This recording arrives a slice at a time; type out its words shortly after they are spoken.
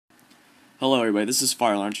Hello everybody, this is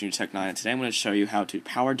Fire Alarm Junior Tech 9, and today I'm going to show you how to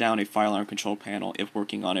power down a fire alarm control panel if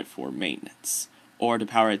working on it for maintenance, or to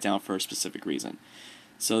power it down for a specific reason.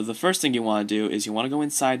 So the first thing you want to do is you want to go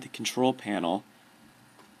inside the control panel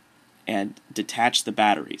and detach the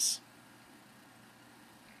batteries.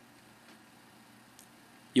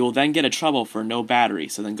 You will then get a trouble for no battery,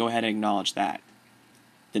 so then go ahead and acknowledge that.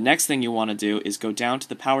 The next thing you want to do is go down to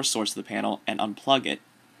the power source of the panel and unplug it.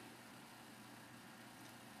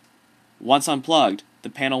 Once unplugged,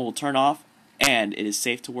 the panel will turn off and it is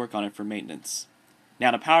safe to work on it for maintenance.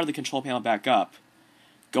 Now to power the control panel back up,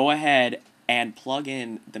 go ahead and plug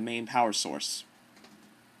in the main power source.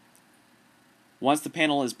 Once the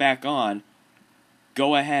panel is back on,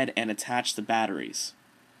 go ahead and attach the batteries.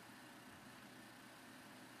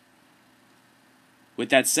 With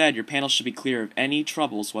that said, your panel should be clear of any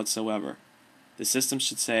troubles whatsoever. The system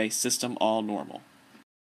should say "System all normal."